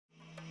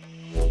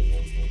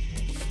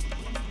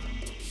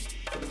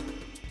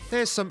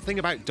There's something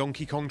about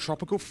Donkey Kong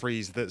Tropical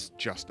Freeze that's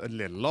just a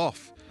little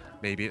off.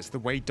 Maybe it's the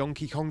way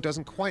Donkey Kong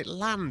doesn't quite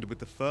land with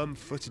the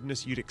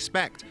firm-footedness you'd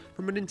expect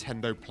from a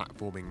Nintendo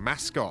platforming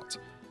mascot.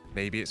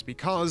 Maybe it's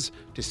because,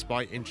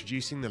 despite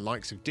introducing the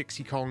likes of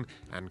Dixie Kong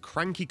and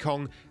Cranky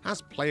Kong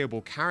as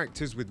playable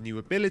characters with new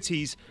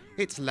abilities,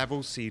 its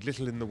levels see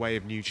little in the way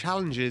of new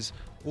challenges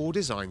or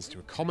designs to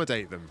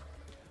accommodate them.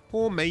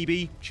 Or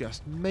maybe,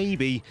 just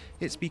maybe,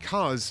 it's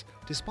because,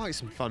 despite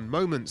some fun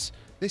moments,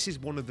 this is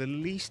one of the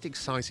least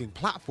exciting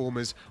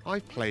platformers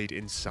I've played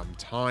in some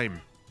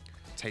time.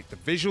 Take the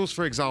visuals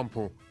for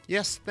example.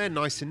 Yes, they're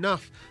nice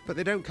enough, but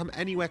they don't come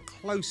anywhere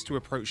close to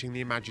approaching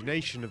the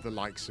imagination of the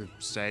likes of,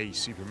 say,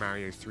 Super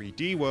Mario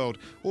 3D World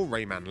or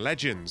Rayman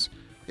Legends.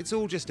 It's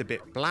all just a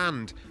bit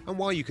bland, and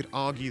while you could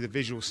argue the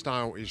visual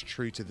style is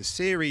true to the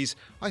series,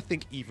 I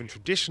think even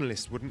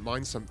traditionalists wouldn't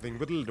mind something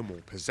with a little more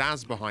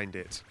pizzazz behind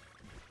it.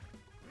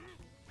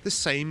 The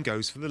same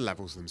goes for the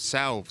levels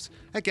themselves.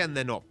 Again,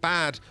 they're not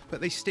bad, but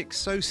they stick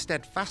so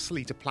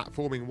steadfastly to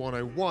platforming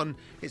 101,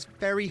 it's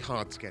very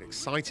hard to get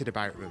excited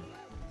about them.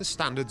 The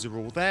standards are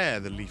all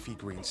there, the leafy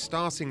green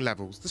starting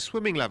levels, the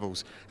swimming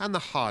levels, and the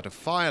harder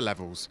fire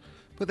levels,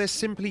 but there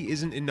simply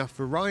isn't enough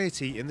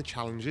variety in the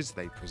challenges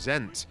they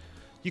present.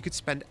 You could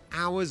spend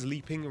hours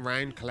leaping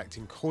around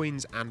collecting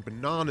coins and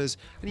bananas,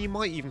 and you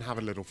might even have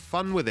a little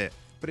fun with it,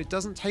 but it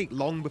doesn't take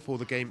long before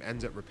the game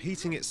ends up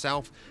repeating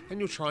itself and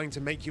you're trying to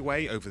make your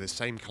way over the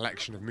same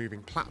collection of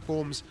moving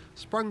platforms,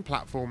 sprung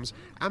platforms,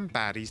 and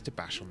baddies to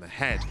bash on the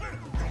head.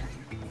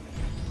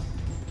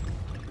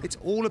 It's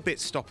all a bit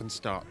stop and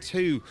start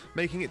too,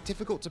 making it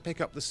difficult to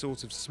pick up the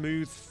sort of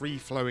smooth,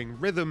 free-flowing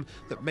rhythm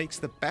that makes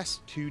the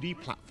best 2D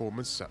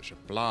platformers such a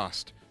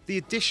blast. The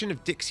addition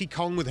of Dixie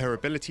Kong with her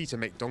ability to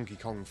make Donkey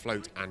Kong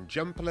float and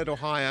jump a little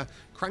higher,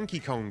 Cranky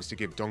Kongs to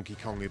give Donkey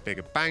Kong a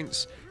bigger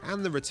bounce,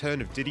 and the return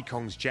of Diddy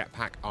Kong's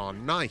jetpack are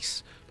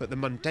nice, but the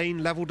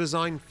mundane level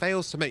design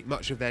fails to make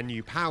much of their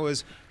new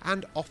powers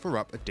and offer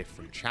up a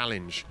different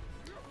challenge.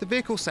 The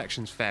vehicle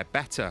sections fare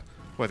better,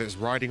 whether it's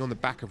riding on the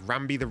back of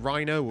Rambi the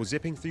Rhino or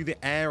zipping through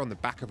the air on the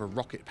back of a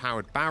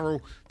rocket-powered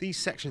barrel. These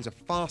sections are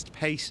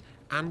fast-paced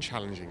and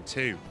challenging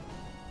too.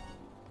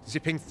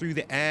 Zipping through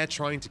the air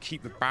trying to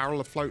keep the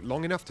barrel afloat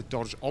long enough to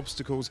dodge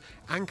obstacles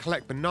and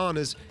collect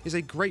bananas is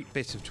a great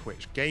bit of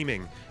Twitch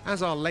gaming,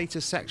 as are later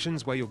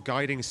sections where you're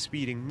guiding a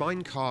speeding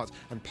minecart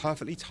and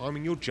perfectly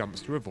timing your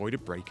jumps to avoid a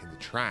break in the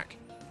track.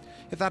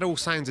 If that all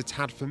sounds a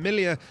tad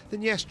familiar,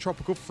 then yes,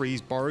 Tropical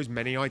Freeze borrows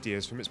many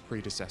ideas from its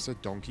predecessor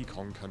Donkey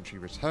Kong Country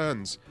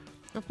Returns.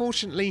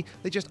 Unfortunately,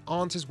 they just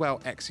aren't as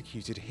well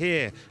executed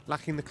here,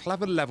 lacking the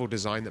clever level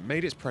design that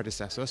made its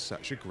predecessor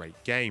such a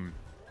great game.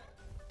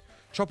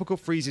 Tropical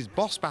Freeze's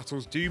boss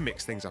battles do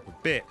mix things up a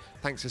bit,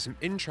 thanks to some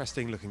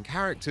interesting looking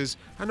characters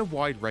and a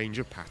wide range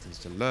of patterns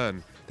to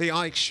learn. They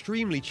are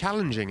extremely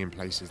challenging in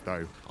places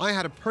though. I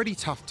had a pretty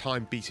tough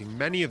time beating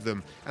many of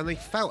them, and they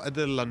felt a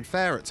little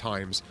unfair at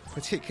times,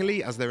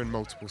 particularly as they're in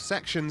multiple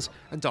sections,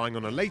 and dying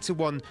on a later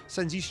one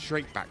sends you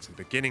straight back to the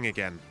beginning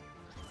again.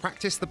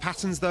 Practice the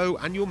patterns though,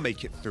 and you'll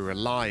make it through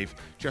alive.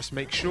 Just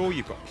make sure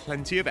you've got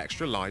plenty of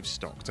extra lives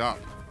stocked up.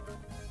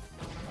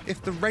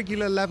 If the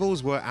regular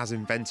levels were as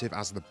inventive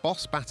as the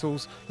boss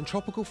battles, then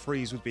Tropical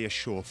Freeze would be a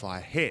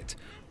surefire hit,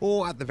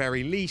 or at the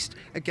very least,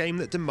 a game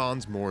that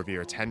demands more of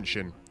your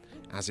attention.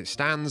 As it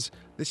stands,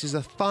 this is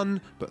a fun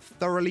but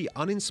thoroughly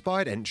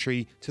uninspired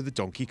entry to the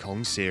Donkey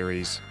Kong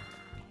series.